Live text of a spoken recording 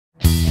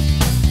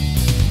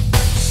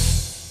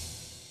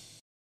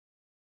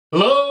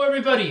Hello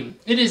everybody,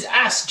 it is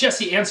Ask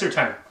Jesse Answer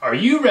time. Are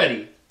you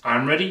ready?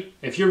 I'm ready.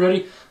 If you're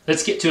ready,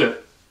 let's get to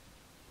it.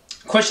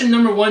 Question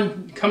number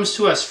 1 comes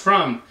to us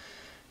from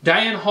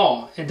Diane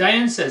Hall. And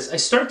Diane says, I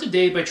start the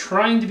day by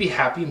trying to be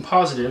happy and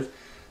positive,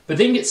 but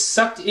then get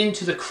sucked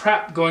into the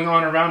crap going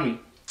on around me.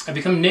 I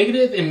become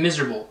negative and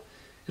miserable.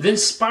 It then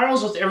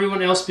spirals with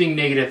everyone else being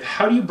negative.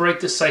 How do you break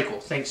this cycle?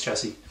 Thanks,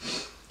 Jesse.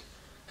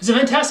 It's a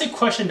fantastic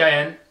question,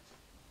 Diane.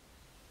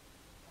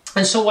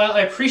 And so while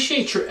I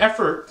appreciate your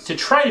effort to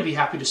try to be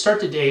happy to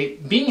start the day,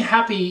 being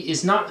happy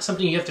is not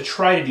something you have to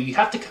try to do. You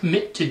have to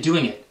commit to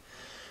doing it,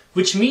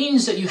 which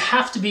means that you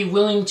have to be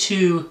willing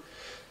to,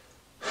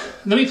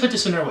 let me put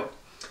this another way.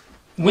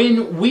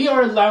 When we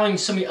are allowing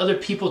so many other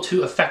people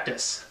to affect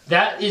us,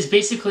 that is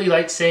basically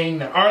like saying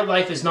that our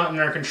life is not in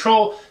our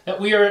control, that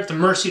we are at the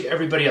mercy of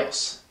everybody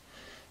else.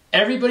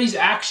 Everybody's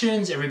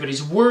actions,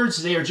 everybody's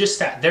words, they are just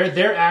that. They're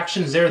their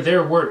actions, they're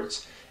their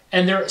words.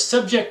 And they're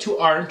subject to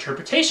our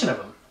interpretation of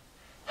them.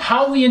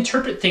 How we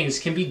interpret things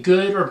can be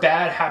good or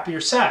bad, happy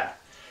or sad,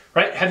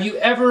 right? Have you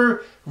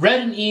ever read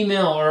an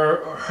email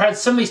or had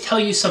somebody tell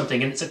you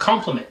something and it's a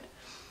compliment?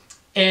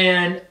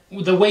 And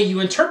the way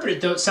you interpret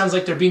it, though, it sounds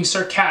like they're being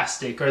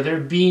sarcastic or they're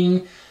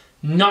being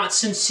not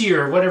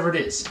sincere or whatever it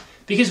is.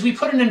 Because we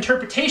put an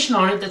interpretation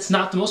on it that's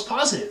not the most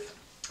positive.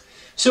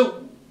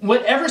 So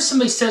whatever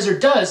somebody says or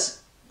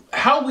does,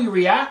 how we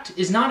react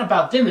is not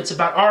about them, it's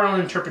about our own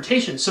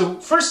interpretation. So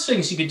first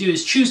things you could do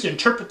is choose to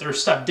interpret their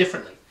stuff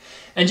differently.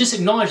 And just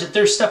acknowledge that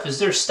their stuff is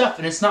their stuff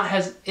and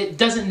it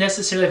doesn't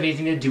necessarily have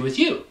anything to do with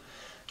you.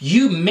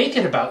 You make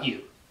it about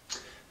you.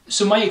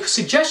 So my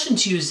suggestion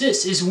to you is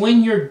this, is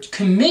when you're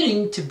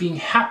committing to being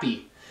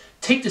happy,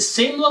 take the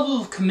same level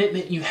of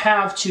commitment you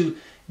have to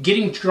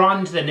getting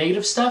drawn into the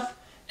negative stuff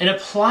and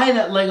apply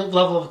that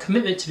level of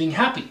commitment to being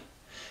happy.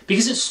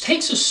 Because it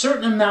takes a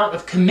certain amount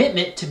of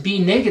commitment to be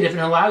negative and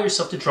allow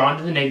yourself to draw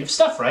into the negative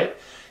stuff, right?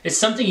 It's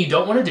something you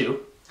don't want to do.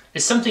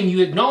 It's something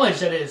you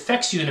acknowledge that it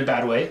affects you in a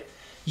bad way.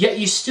 Yet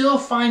you still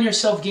find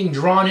yourself getting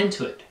drawn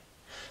into it.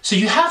 So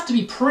you have to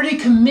be pretty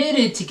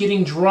committed to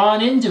getting drawn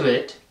into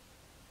it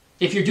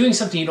if you're doing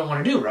something you don't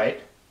want to do,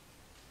 right?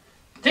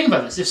 Think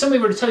about this. If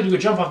somebody were to tell you to go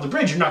jump off the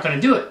bridge, you're not going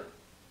to do it.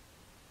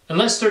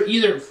 Unless they're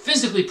either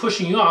physically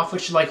pushing you off,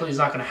 which likely is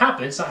not going to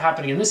happen. It's not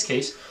happening in this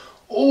case.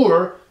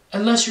 Or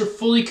unless you're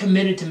fully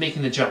committed to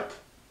making the jump.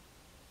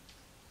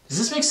 Does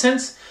this make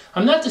sense?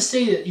 I'm not to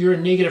say that you're a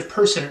negative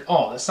person at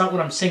all. That's not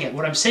what I'm saying.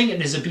 What I'm saying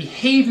is a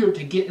behavior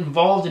to get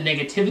involved in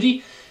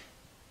negativity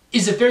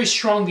is a very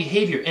strong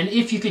behavior. And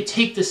if you could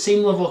take the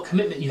same level of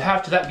commitment you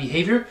have to that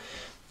behavior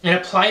and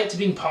apply it to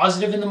being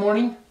positive in the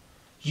morning,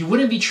 you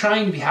wouldn't be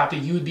trying to be happy.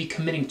 You would be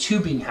committing to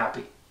being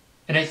happy.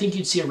 And I think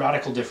you'd see a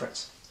radical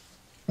difference.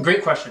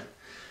 Great question.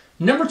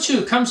 Number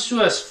 2 comes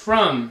to us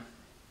from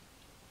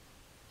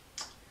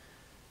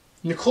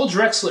Nicole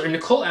Drexler. And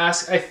Nicole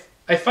asks,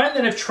 I find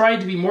that I've tried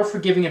to be more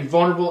forgiving and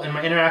vulnerable in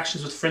my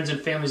interactions with friends and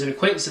families and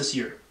acquaintances this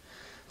year.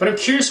 But I'm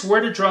curious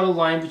where to draw the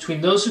line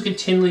between those who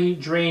continually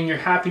drain your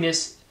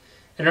happiness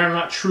and are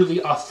not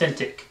truly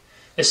authentic,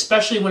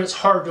 especially when it's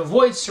hard to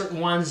avoid certain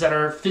ones that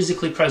are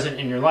physically present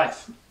in your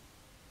life.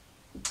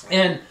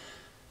 And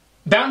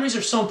boundaries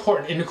are so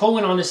important. And Nicole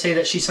went on to say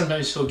that she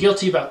sometimes feels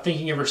guilty about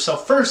thinking of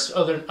herself first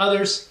other than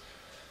others.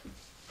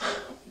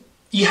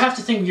 You have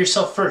to think of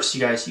yourself first,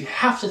 you guys. You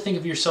have to think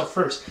of yourself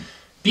first.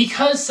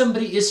 Because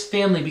somebody is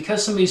family,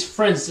 because somebody's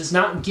friends, does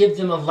not give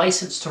them a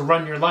license to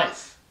run your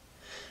life.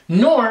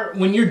 Nor,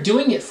 when you're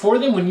doing it for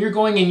them, when you're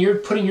going and you're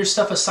putting your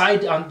stuff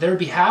aside on their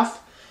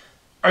behalf,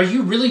 are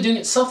you really doing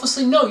it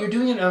selflessly? No, you're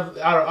doing it out of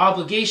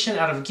obligation,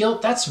 out of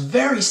guilt. That's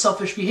very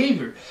selfish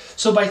behavior.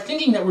 So by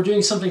thinking that we're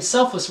doing something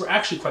selfless, we're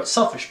actually quite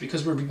selfish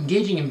because we're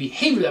engaging in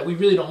behavior that we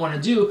really don't want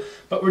to do,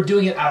 but we're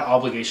doing it out of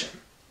obligation.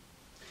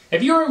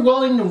 If you were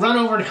willing to run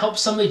over and help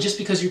somebody just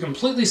because you're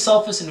completely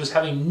selfish and it was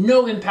having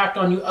no impact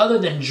on you other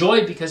than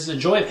joy because of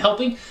the joy of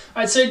helping,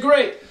 I'd say,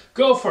 great,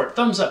 go for it,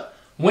 thumbs up.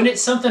 When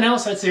it's something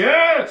else, I'd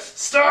say,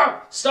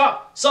 stop,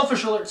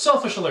 selfish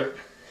alert.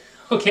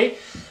 Okay?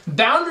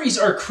 Boundaries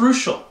are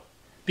crucial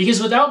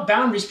because without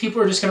boundaries,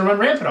 people are just going to run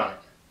rampant on it.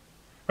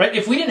 Right?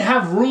 If we didn't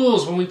have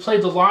rules when we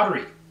played the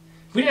lottery,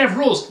 if we didn't have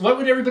rules, what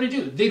would everybody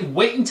do? They'd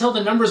wait until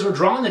the numbers were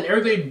drawn, then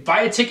everybody'd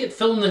buy a ticket,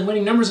 fill in the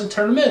winning numbers, and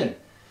turn them in.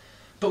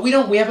 But we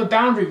don't. We have a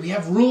boundary. We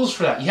have rules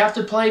for that. You have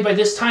to play by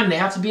this time. They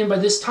have to be in by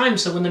this time.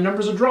 So when the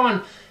numbers are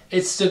drawn,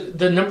 it's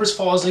the numbers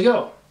fall as they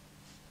go.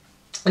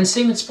 And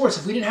same in sports.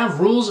 If we didn't have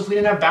rules, if we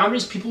didn't have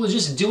boundaries, people would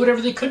just do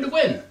whatever they could to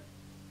win.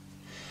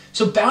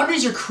 So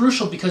boundaries are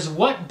crucial because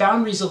what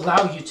boundaries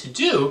allow you to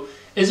do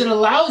is it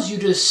allows you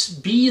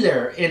to be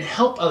there and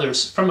help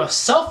others from a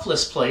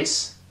selfless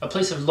place, a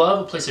place of love,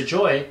 a place of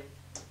joy,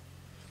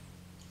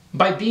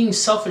 by being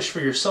selfish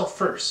for yourself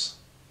first.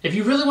 If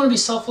you really want to be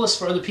selfless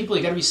for other people,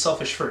 you got to be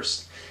selfish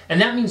first.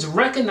 And that means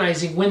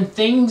recognizing when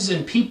things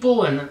and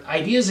people and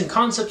ideas and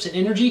concepts and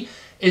energy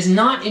is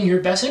not in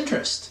your best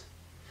interest.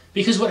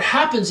 Because what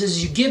happens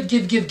is you give,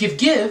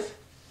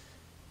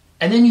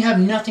 and then you have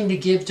nothing to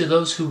give to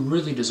those who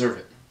really deserve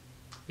it.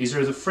 These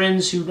are the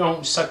friends who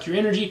don't suck your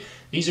energy.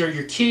 These are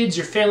your kids,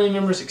 your family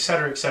members,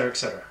 etc., etc.,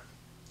 etc.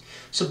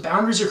 So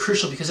boundaries are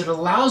crucial because it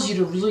allows you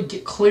to really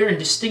get clear and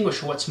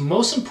distinguish what's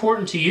most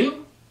important to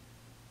you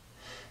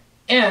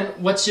and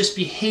what's just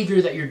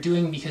behavior that you're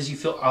doing because you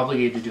feel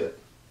obligated to do it.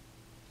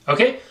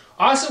 Okay?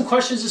 Awesome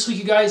questions this week,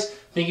 you guys.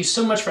 Thank you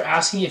so much for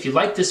asking. If you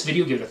liked this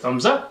video, give it a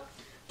thumbs up.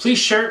 Please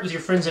share it with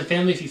your friends and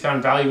family if you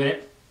found value in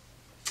it.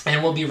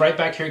 And we'll be right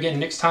back here again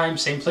next time,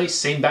 same place,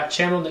 same bat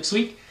channel next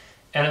week.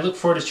 And I look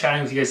forward to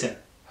chatting with you guys then.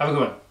 Have a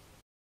good one.